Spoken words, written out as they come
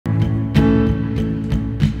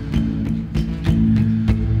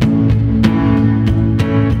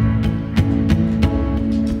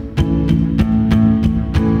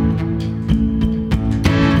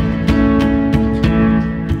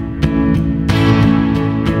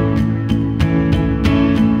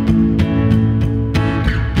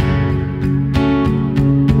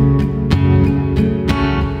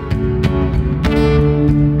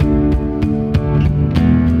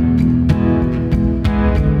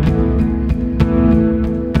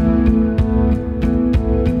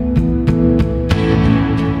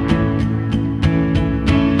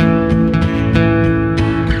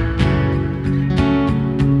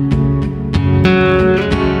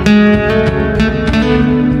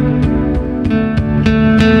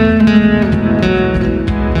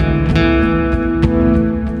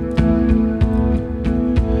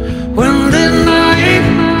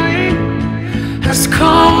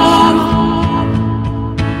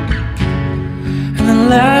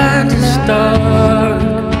land is dark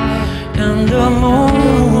and the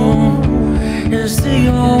moon is the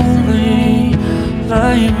only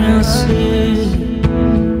light I see.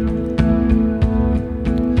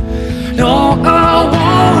 No, I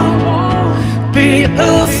won't be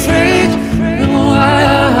afraid. No,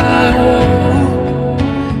 I won't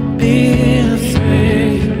be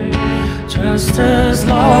afraid. Just as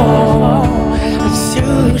long as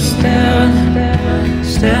you stand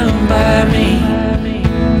by me.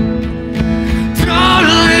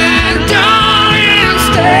 Darling, darling,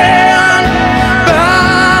 stand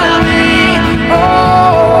by me.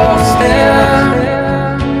 Oh, stand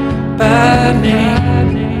by me.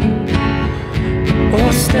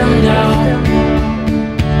 Oh, stand down,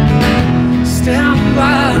 stand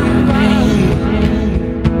by me.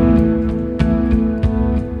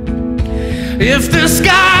 If the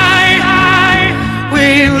sky we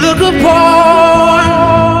look upon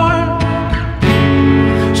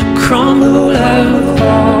should crumble and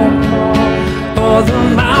fall, or the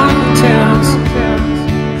mountains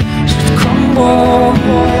should crumble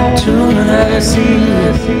to the sea,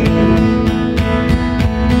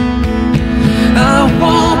 I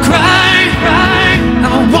won't cry,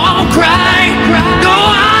 I won't cry, no,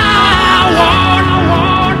 I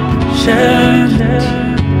won't shed.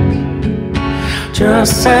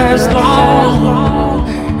 Just as long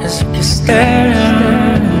as you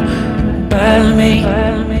stand by me.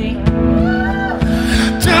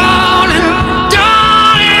 Darling,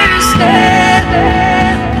 darling, stand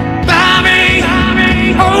by me.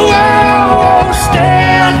 Oh,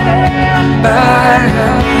 stand by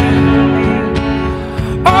me.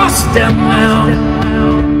 Oh, stand down,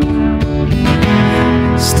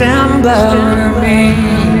 stand by me.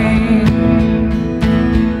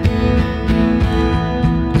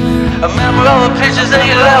 I remember all the pictures that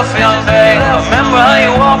you left, young babe. I remember how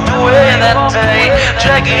you walked away that day,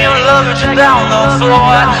 dragging your luggage down the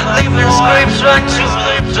floor, leaving scrapes right to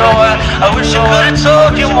the door. I wish I could have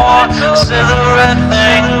told you more, said the right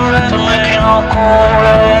thing to make it all go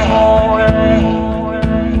away.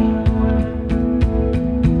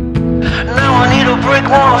 Now I need a break,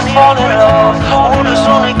 wanna fall in love. Orders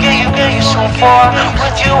only get you so far.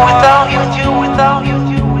 With you, without you, without you.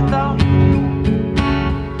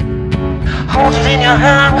 Hold it in your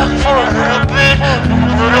hand for a little bit, a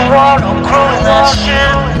little while, I'm growing that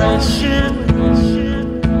shit.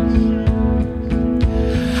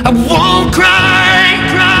 I won't cry,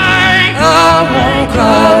 I won't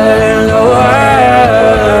cry, no, I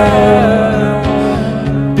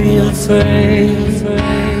won't be afraid.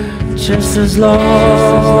 Just as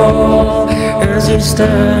long as you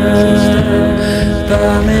stand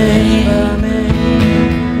by me.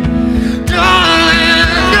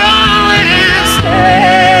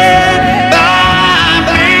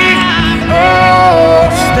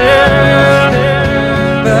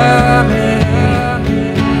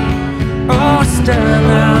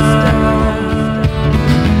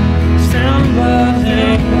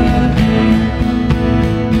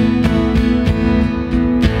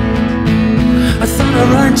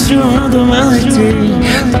 To another melody,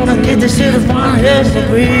 thought I'd get this shit off my head for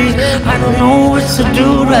breathe. I don't know what to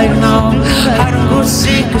do right now. I don't go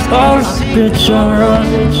see, cause all is a picture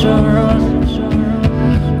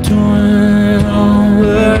doing all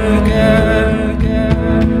work.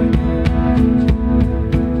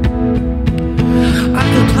 I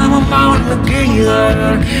could climb a mountain to get you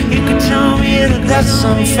there. You could tell me that that's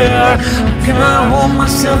unfair. Can I hold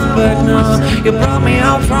myself back now? You brought me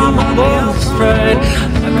out from above the spread.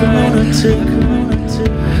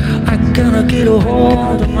 I gotta get a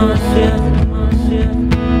hold of my shit.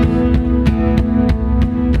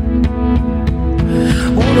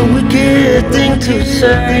 What a wicked thing to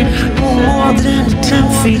say. No more than 10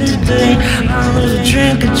 feet today. I lose a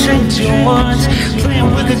drink too much. Playing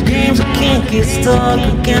wicked games, I can't get stuck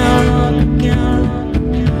again.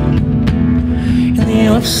 In the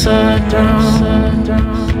upside down.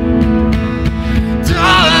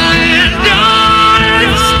 Darling,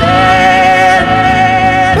 darling, stand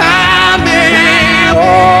by me.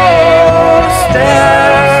 Oh,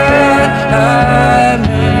 stand by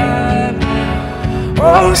me.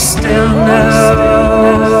 Oh, stand.